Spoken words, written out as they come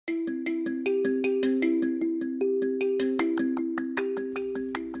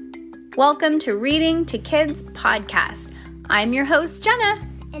Welcome to Reading to Kids podcast. I'm your host, Jenna.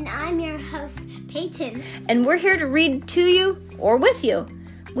 And I'm your host, Peyton. And we're here to read to you or with you.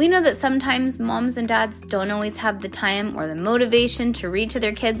 We know that sometimes moms and dads don't always have the time or the motivation to read to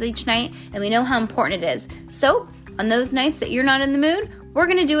their kids each night, and we know how important it is. So, on those nights that you're not in the mood, we're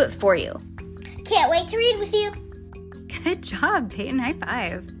going to do it for you. Can't wait to read with you. Good job, Peyton. High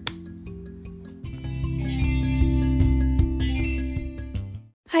five.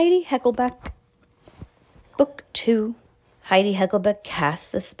 Heidi Heckelbeck, Book 2, Heidi Heckelbeck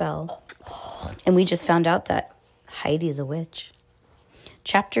Casts a Spell. And we just found out that Heidi's a witch.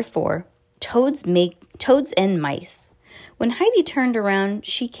 Chapter 4, Toads and Mice. When Heidi turned around,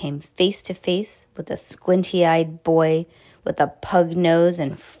 she came face to face with a squinty-eyed boy with a pug nose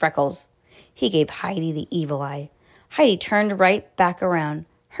and freckles. He gave Heidi the evil eye. Heidi turned right back around.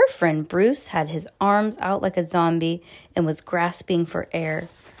 Her friend Bruce had his arms out like a zombie and was grasping for air.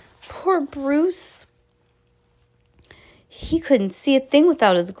 Poor Bruce. He couldn't see a thing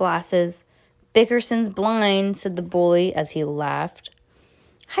without his glasses. Bickerson's blind, said the bully as he laughed.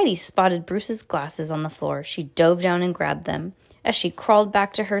 Heidi spotted Bruce's glasses on the floor. She dove down and grabbed them. As she crawled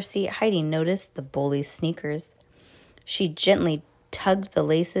back to her seat, Heidi noticed the bully's sneakers. She gently tugged the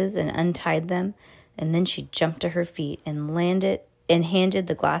laces and untied them, and then she jumped to her feet and handed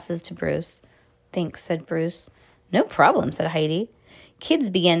the glasses to Bruce. Thanks, said Bruce. No problem, said Heidi. Kids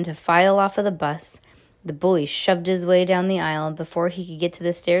began to file off of the bus. The bully shoved his way down the aisle, and before he could get to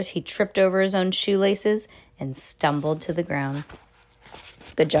the stairs, he tripped over his own shoelaces and stumbled to the ground.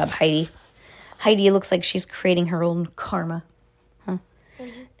 Good job, Heidi. Heidi looks like she's creating her own karma. Huh?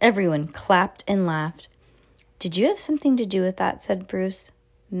 Mm-hmm. Everyone clapped and laughed. Did you have something to do with that, said Bruce.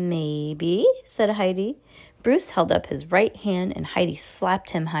 Maybe, said Heidi. Bruce held up his right hand, and Heidi slapped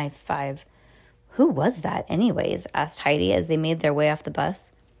him high five. Who was that, anyways? Asked Heidi as they made their way off the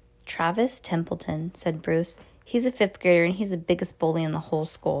bus. Travis Templeton, said Bruce. He's a 5th grader, and he's the biggest bully in the whole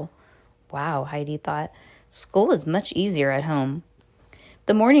school. Wow, Heidi thought. School was much easier at home.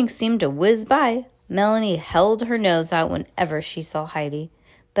 The morning seemed to whiz by. Melanie held her nose out whenever she saw Heidi,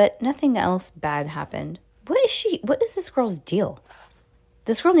 but nothing else bad happened. What is this girl's deal?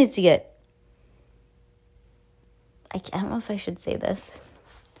 This girl needs to get... I don't know if I should say this.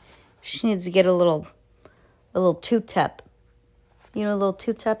 She needs to get a little tooth tap. You know what a little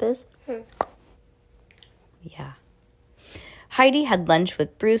tooth tap is? Yeah. Heidi had lunch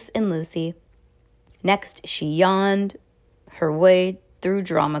with Bruce and Lucy. Next, she yawned her way through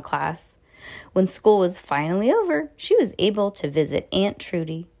drama class. When school was finally over, she was able to visit Aunt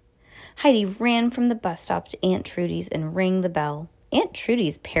Trudy. Heidi ran from the bus stop to Aunt Trudy's and rang the bell. Aunt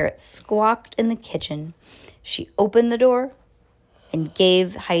Trudy's parrot squawked in the kitchen. She opened the door and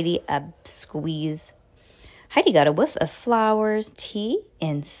gave Heidi a squeeze. Heidi got a whiff of flowers, tea,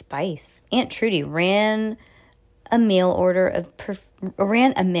 and spice. Aunt Trudy ran a mail order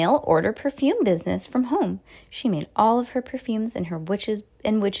perfume business from home. She made all of her perfumes and her witch's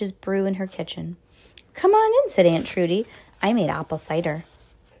brew in her kitchen. Come on in, said Aunt Trudy. I made apple cider.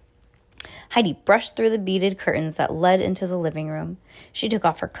 Heidi brushed through the beaded curtains that led into the living room. She took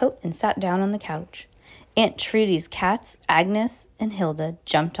off her coat and sat down on the couch. Aunt Trudy's cats, Agnes and Hilda,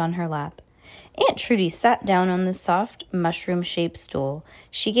 jumped on her lap. Aunt Trudy sat down on the soft, mushroom-shaped stool.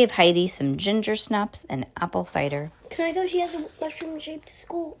 She gave Heidi some ginger snaps and apple cider. Can I go? She has a mushroom-shaped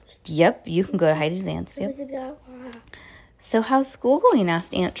school. Yep, you can go to Heidi's aunt's. Yep. So how's school going?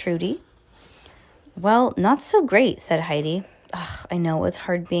 Asked Aunt Trudy. Well, not so great, said Heidi. Ugh, I know, it's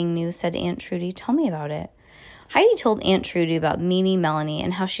hard being new, said Aunt Trudy. Tell me about it. Heidi told Aunt Trudy about Meanie Melanie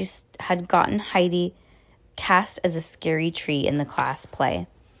and how she had gotten Heidi cast as a scary tree in the class play.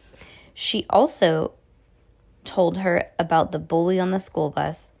 She also told her about the bully on the school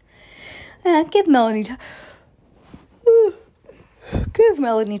bus. Give Melanie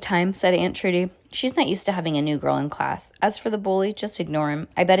time, said Aunt Trudy. She's not used to having a new girl in class. As for the bully, just ignore him.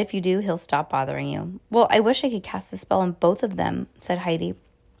 I bet if you do, he'll stop bothering you. Well, I wish I could cast a spell on both of them, said Heidi.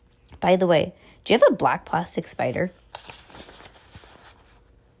 By the way, do you have a black plastic spider?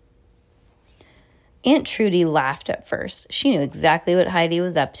 Aunt Trudy laughed at first. She knew exactly what Heidi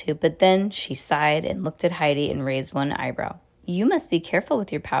was up to, but then she sighed and looked at Heidi and raised one eyebrow. You must be careful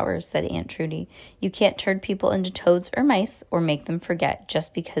with your powers, said Aunt Trudy. You can't turn people into toads or mice or make them forget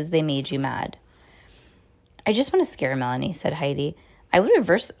just because they made you mad. I just want to scare Melanie, said Heidi. I would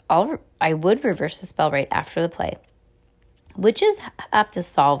reverse the spell right after the play. Witches have to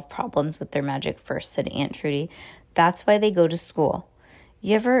solve problems with their magic first, said Aunt Trudy. That's why they go to school.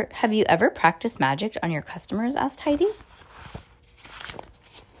 Have you ever practiced magic on your customers? Asked Heidi.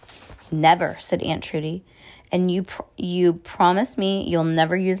 Never, said Aunt Trudy. And you promise me you'll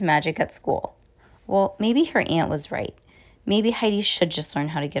never use magic at school. Well, maybe her aunt was right. Maybe Heidi should just learn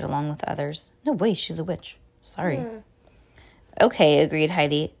how to get along with others. No way, she's a witch. Sorry. Okay, agreed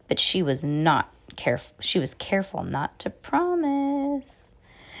Heidi, but she was not careful. She was careful not to promise.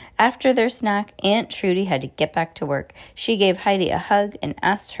 After their snack, Aunt Trudy had to get back to work. She gave Heidi a hug and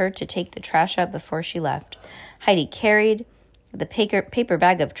asked her to take the trash out before she left. Heidi carried the paper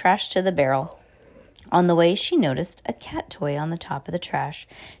bag of trash to the barrel. On the way, she noticed a cat toy on the top of the trash.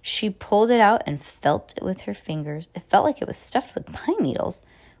 She pulled it out and felt it with her fingers. It felt like it was stuffed with pine needles.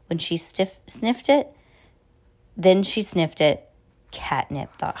 When she sniffed it, then she sniffed it.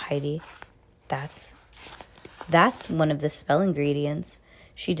 Catnip, thought Heidi. That's one of the spell ingredients.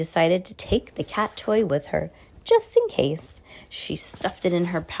 She decided to take the cat toy with her, just in case. She stuffed it in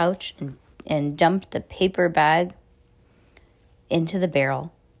her pouch and dumped the paper bag into the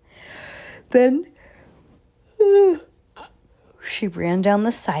barrel. Then she ran down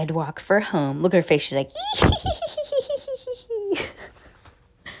the sidewalk for home. Look at her face. She's like,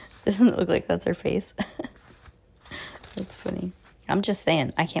 doesn't it look like that's her face? That's funny. I'm just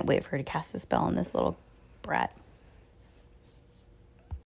saying, I can't wait for her to cast a spell on this little brat.